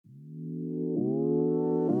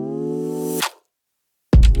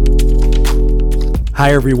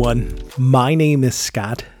Hi, everyone. My name is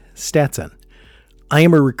Scott Stetson. I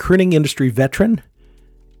am a recruiting industry veteran,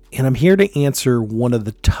 and I'm here to answer one of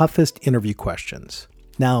the toughest interview questions.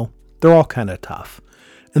 Now, they're all kind of tough,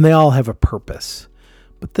 and they all have a purpose.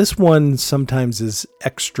 But this one sometimes is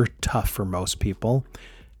extra tough for most people,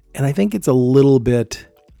 and I think it's kind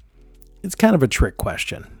of a trick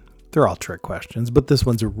question. They're all trick questions, but this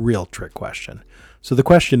one's a real trick question. So the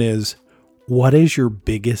question is, what is your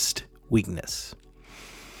biggest weakness?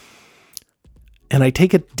 And I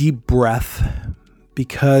take a deep breath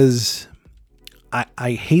because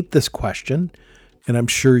I hate this question, and I'm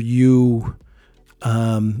sure you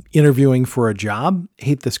interviewing for a job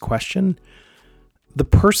hate this question. The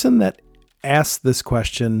person that asks this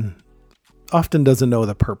question often doesn't know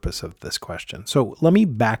the purpose of this question. So let me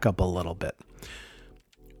back up a little bit.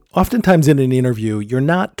 Oftentimes in an interview, you're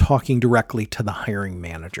not talking directly to the hiring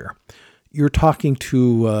manager. You're talking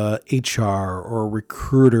to HR or a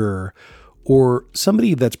recruiter or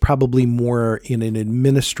somebody that's probably more in an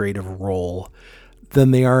administrative role than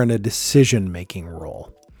they are in a decision-making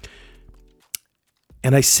role.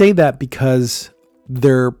 And I say that because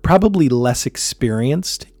they're probably less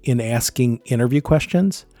experienced in asking interview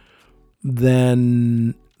questions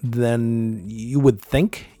than you would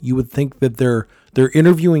think. You would think that they're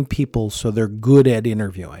interviewing people, so they're good at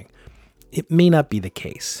interviewing. It may not be the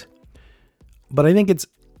case. But I think it's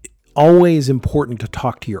always important to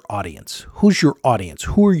talk to your audience. Who's your audience?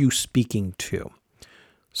 Who are you speaking to?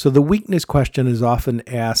 So the weakness question is often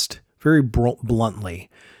asked very bluntly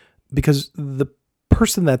because the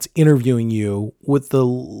person that's interviewing you with the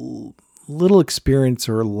little experience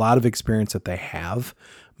or a lot of experience that they have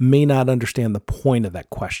may not understand the point of that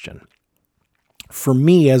question. For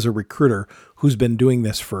me as a recruiter who's been doing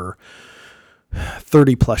this for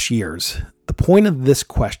 30 plus years, the point of this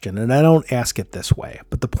question, and I don't ask it this way,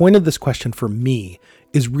 but the point of this question for me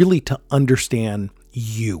is really to understand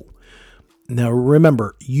you. Now,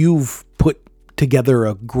 remember, you've put together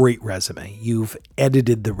a great resume. You've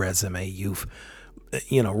edited the resume. You've,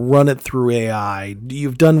 run it through AI.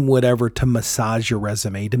 You've done whatever to massage your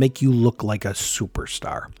resume to make you look like a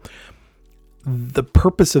superstar. The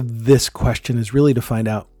purpose of this question is really to find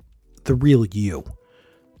out the real you.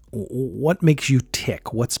 What makes you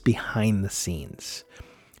tick? What's behind the scenes?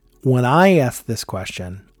 When I ask this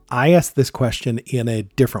question in a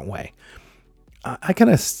different way. I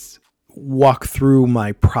kind of walk through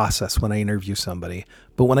my process when I interview somebody.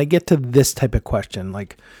 But when I get to this type of question,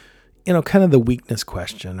 like, kind of the weakness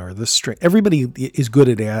question or the strength, everybody is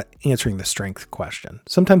good at answering the strength question.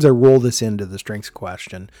 Sometimes I roll this into the strengths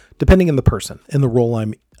question, depending on the person and the role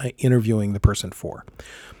I'm interviewing the person for.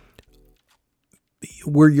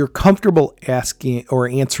 Where you're comfortable asking or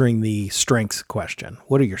answering the strengths question.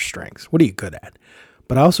 What are your strengths? What are you good at?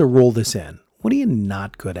 But I also roll this in. What are you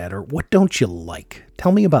not good at, or what don't you like?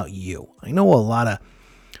 Tell me about you. I know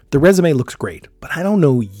the resume looks great, but I don't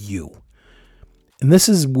know you. And this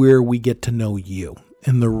is where we get to know you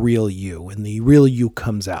and the real you. And the real you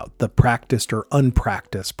comes out. The practiced or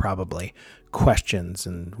unpracticed, probably, questions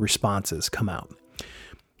and responses come out.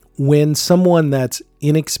 When someone that's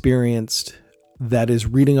inexperienced, that is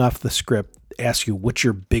reading off the script, asks you, what's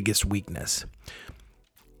your biggest weakness?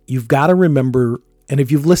 You've got to remember, and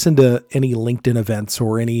if you've listened to any LinkedIn events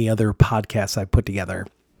or any other podcasts I put together,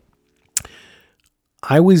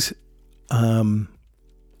 I always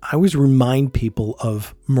remind people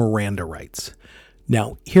of Miranda rights.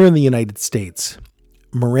 Now, here in the United States,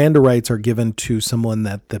 Miranda rights are given to someone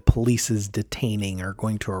that the police is detaining or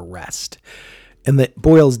going to arrest. And that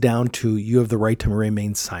boils down to you have the right to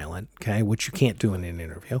remain silent, okay, which you can't do in an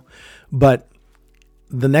interview. But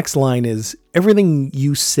the next line is everything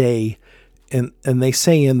you say, and they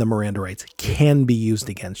say in the Miranda rights, can be used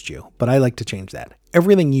against you. But I like to change that.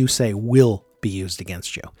 Everything you say will be used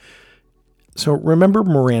against you. So remember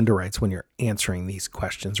Miranda rights when you're answering these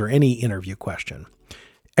questions or any interview question.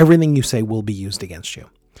 Everything you say will be used against you.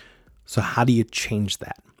 So how do you change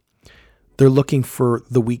that? They're looking for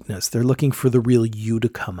the weakness. They're looking for the real you to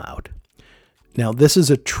come out. Now, this is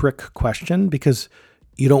a trick question because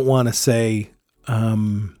you don't want to say,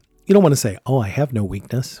 oh, I have no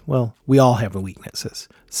weakness. Well, we all have weaknesses.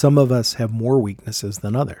 Some of us have more weaknesses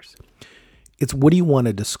than others. It's what do you want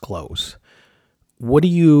to disclose? What do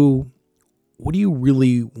you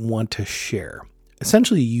really want to share?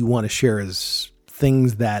 Essentially, you want to share is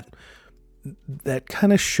things that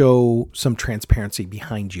kind of show some transparency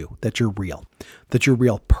behind you, that you're real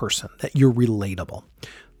person, that you're relatable,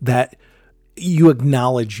 that you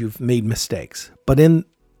acknowledge you've made mistakes. But in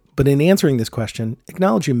answering this question,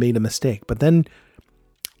 acknowledge you made a mistake, but then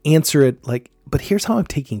answer it like, but here's how I'm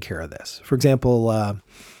taking care of this. For example,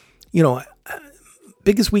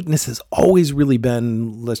 biggest weakness has always really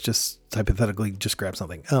been, let's just hypothetically just grab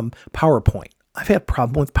something, PowerPoint. I've had a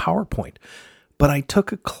problem with PowerPoint, but I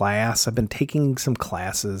took a class. I've been taking some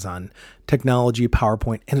classes on technology,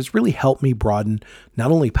 PowerPoint, and it's really helped me broaden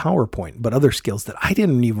not only PowerPoint, but other skills that I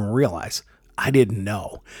didn't even realize I didn't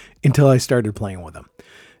know until I started playing with them,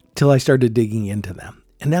 till I started digging into them.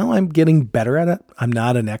 And now I'm getting better at it. I'm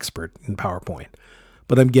not an expert in PowerPoint,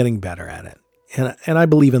 but I'm getting better at it. And I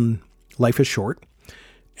believe in life is short,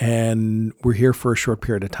 and we're here for a short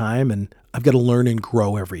period of time, and I've got to learn and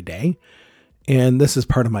grow every day. And this is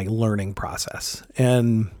part of my learning process.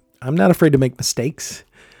 And I'm not afraid to make mistakes,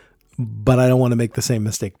 but I don't want to make the same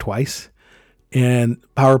mistake twice. And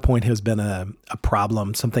PowerPoint has been a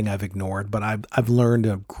problem, something I've ignored, but I've learned,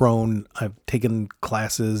 I've grown, I've taken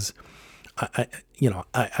classes.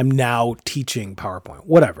 I'm now teaching PowerPoint,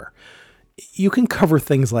 whatever. You can cover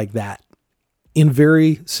things like that in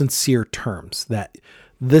very sincere terms, that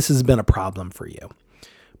this has been a problem for you,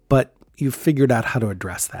 but you've figured out how to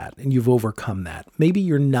address that and you've overcome that. Maybe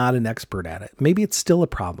you're not an expert at it. Maybe it's still a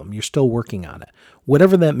problem. You're still working on it.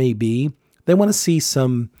 Whatever that may be, they want to see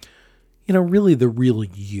some, really the real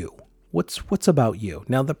you. What's about you?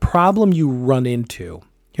 Now, the problem you run into,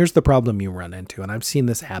 here's the problem you run into, and I've seen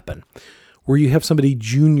this happen, where you have somebody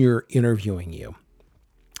junior interviewing you.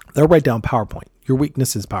 They'll write down PowerPoint. Your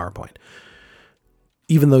weakness is PowerPoint.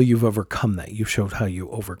 Even though you've overcome that, you've showed how you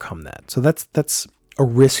overcome that. So that's a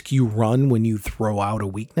risk you run when you throw out a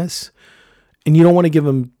weakness, and you don't want to give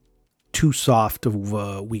them too soft of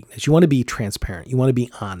a weakness. You want to be transparent. You want to be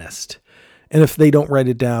honest. And if they don't write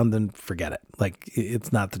it down, then forget it. Like,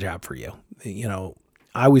 it's not the job for you.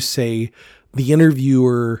 I always say the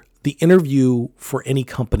interview for any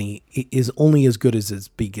company is only as good as its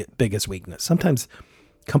biggest weakness. Sometimes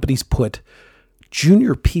companies put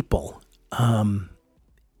junior people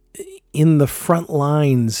in the front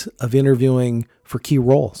lines of interviewing for key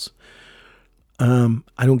roles. I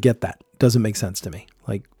don't get that. Doesn't make sense to me.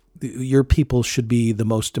 Like, your people should be the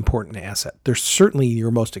most important asset. They're certainly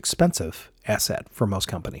your most expensive asset for most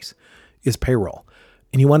companies is payroll.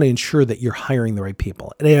 And you want to ensure that you're hiring the right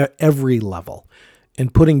people at every level.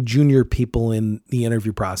 And putting junior people in the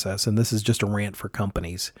interview process, and this is just a rant for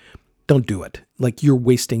companies, don't do it. Like, you're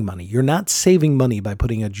wasting money. You're not saving money by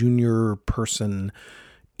putting a junior person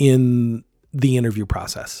in the interview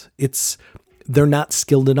process. They're not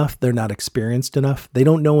skilled enough. They're not experienced enough. They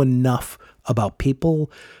don't know enough about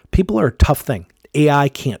people. People are a tough thing. AI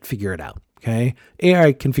can't figure it out. Okay.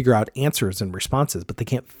 AI can figure out answers and responses, but they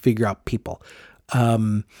can't figure out people.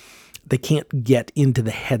 They can't get into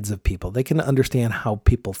the heads of people. They can understand how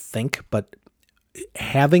people think, but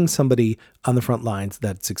having somebody on the front lines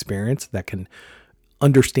that's experienced, that can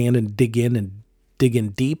understand and dig in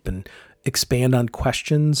deep and expand on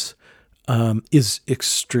questions, is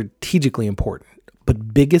strategically important.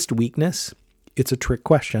 But biggest weakness, it's a trick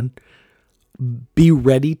question. Be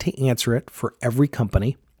ready to answer it for every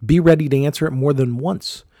company. Be ready to answer it more than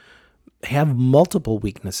once. Have multiple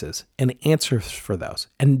weaknesses and answers for those.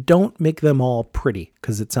 And don't make them all pretty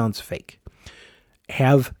because it sounds fake.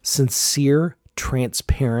 Have sincere,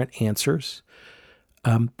 transparent answers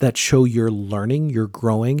that show you're learning, you're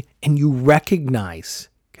growing, and you recognize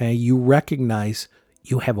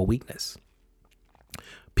you have a weakness.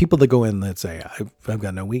 People that go in that say, I've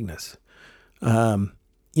got no weakness,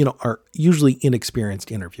 are usually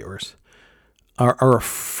inexperienced interviewers, are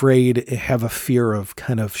afraid, have a fear of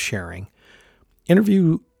kind of sharing.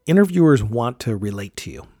 Interviewers want to relate to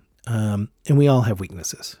you, and we all have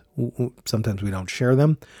weaknesses. Sometimes we don't share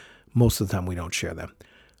them. Most of the time we don't share them.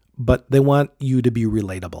 But they want you to be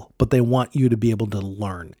relatable, but they want you to be able to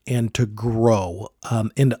learn and to grow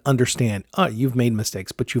and to understand, you've made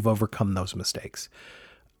mistakes, but you've overcome those mistakes.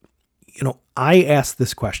 I asked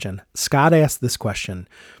this question. Scott asked this question.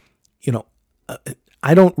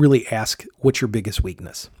 I don't really ask what's your biggest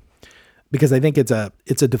weakness, because I think it's a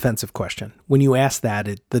defensive question. When you ask that,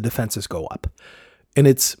 the defenses go up, and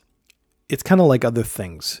it's kind of like other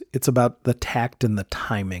things. It's about the tact and the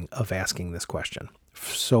timing of asking this question.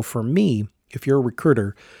 So for me, if you're a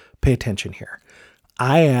recruiter, pay attention here.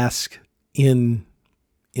 I ask in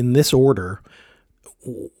this order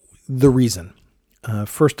the reason.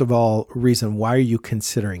 First of all, reason, why are you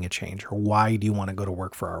considering a change, or why do you want to go to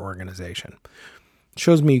work for our organization? It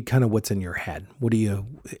shows me kind of what's in your head.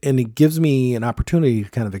 And it gives me an opportunity to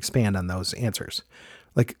kind of expand on those answers.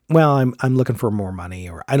 Like, well, I'm looking for more money,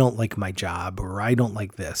 or I don't like my job, or I don't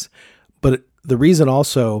like this. But the reason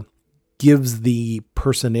also gives the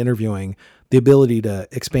person interviewing the ability to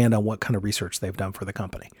expand on what kind of research they've done for the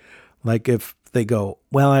company. Like if they go,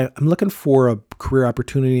 well, I'm looking for a career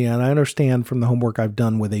opportunity, and I understand from the homework I've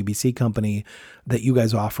done with ABC Company that you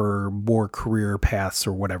guys offer more career paths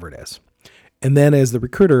or whatever it is. And then as the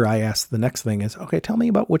recruiter, I ask the next thing is, okay, tell me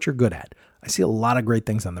about what you're good at. I see a lot of great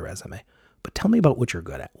things on the resume, but tell me about what you're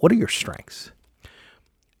good at. What are your strengths?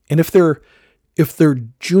 And if they're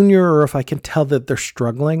junior, or if I can tell that they're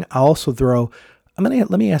struggling, I'll also throw, let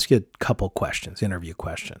me ask you a couple questions, interview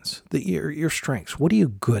questions. Your strengths, what are you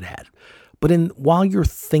good at? But while you're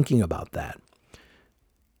thinking about that,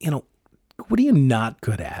 what are you not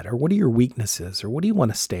good at? Or what are your weaknesses? Or what do you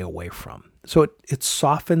want to stay away from? So it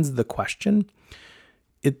softens the question.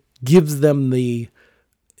 It gives them the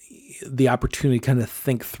opportunity to kind of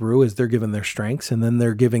think through as they're given their strengths, and then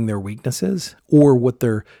they're giving their weaknesses, or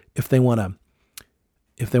if they want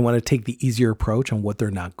to take the easier approach on what they're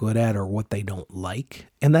not good at or what they don't like.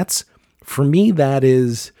 And for me,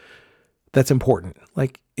 that's important.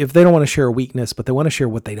 Like if they don't want to share a weakness, but they want to share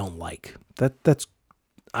what they don't like,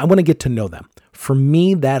 I want to get to know them. For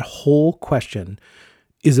me, that whole question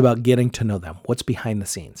is about getting to know them. What's behind the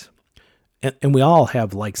scenes? And we all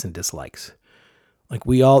have likes and dislikes. Like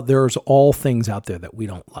there's all things out there that we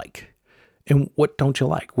don't like. And what don't you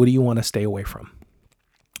like? What do you want to stay away from?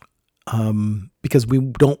 Because we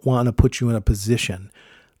don't want to put you in a position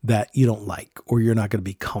that you don't like, or you're not going to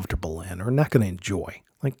be comfortable in, or not going to enjoy.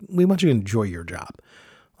 Like we want you to enjoy your job.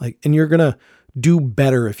 And you're going to do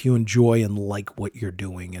better if you enjoy and like what you're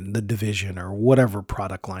doing in the division or whatever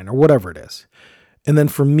product line or whatever it is. And then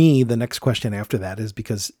for me, the next question after that is,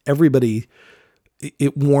 because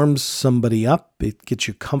it warms somebody up, it gets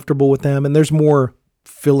you comfortable with them, and there's more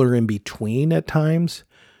filler in between at times.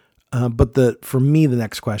 But for me, the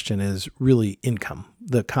next question is really income,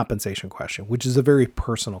 the compensation question, which is a very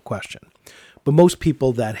personal question. But most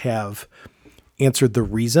people that have answered the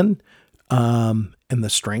reason, and the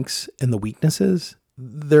strengths and the weaknesses,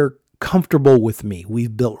 they're comfortable with me.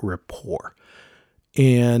 We've built rapport.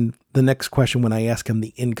 And the next question, when I ask them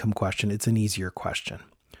the income question, it's an easier question.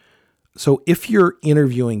 So if you're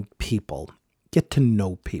interviewing people, get to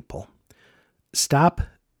know people. Stop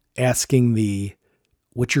asking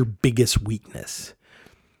what's your biggest weakness?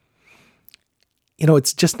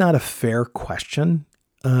 It's just not a fair question.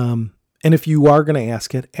 And if you are going to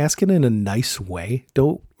ask it in a nice way.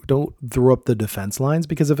 Don't throw up the defense lines,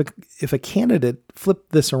 because if a candidate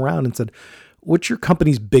flipped this around and said, what's your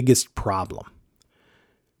company's biggest problem?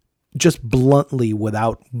 Just bluntly,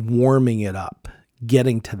 without warming it up,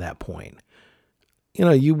 getting to that point,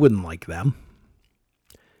 you wouldn't like them.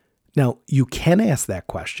 Now, you can ask that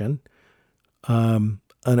question. An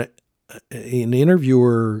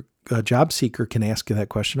interviewer, a job seeker can ask you that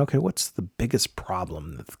question. Okay, what's the biggest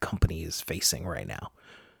problem that the company is facing right now?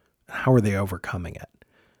 How are they overcoming it?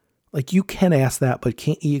 Like you can ask that, but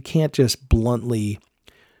you can't just bluntly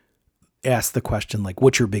ask the question like,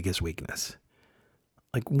 what's your biggest weakness?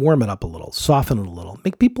 Like warm it up a little, soften it a little,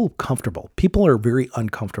 make people comfortable. People are very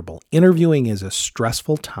uncomfortable. Interviewing is a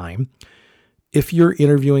stressful time. If you're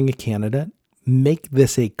interviewing a candidate, make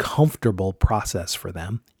this a comfortable process for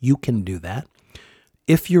them. You can do that.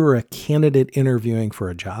 If you're a candidate interviewing for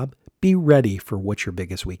a job, be ready for what's your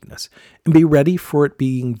biggest weakness, and be ready for it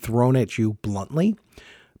being thrown at you bluntly.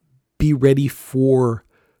 Be ready for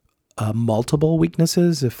multiple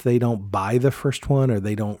weaknesses if they don't buy the first one or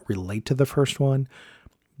they don't relate to the first one.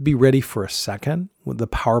 Be ready for a second with the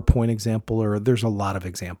PowerPoint example, or there's a lot of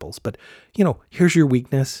examples, but here's your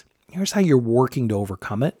weakness. Here's how you're working to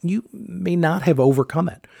overcome it. You may not have overcome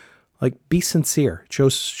it. Like be sincere. It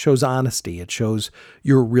shows honesty. It shows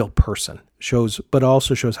you're a real person. But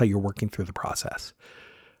also shows how you're working through the process.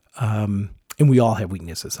 And we all have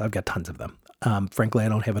weaknesses. I've got tons of them. Frankly, I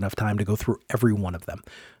don't have enough time to go through every one of them.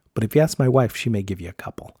 But if you ask my wife, she may give you a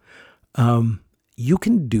couple. You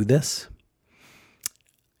can do this.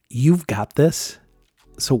 You've got this.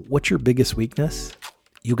 So what's your biggest weakness?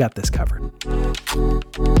 You got this covered.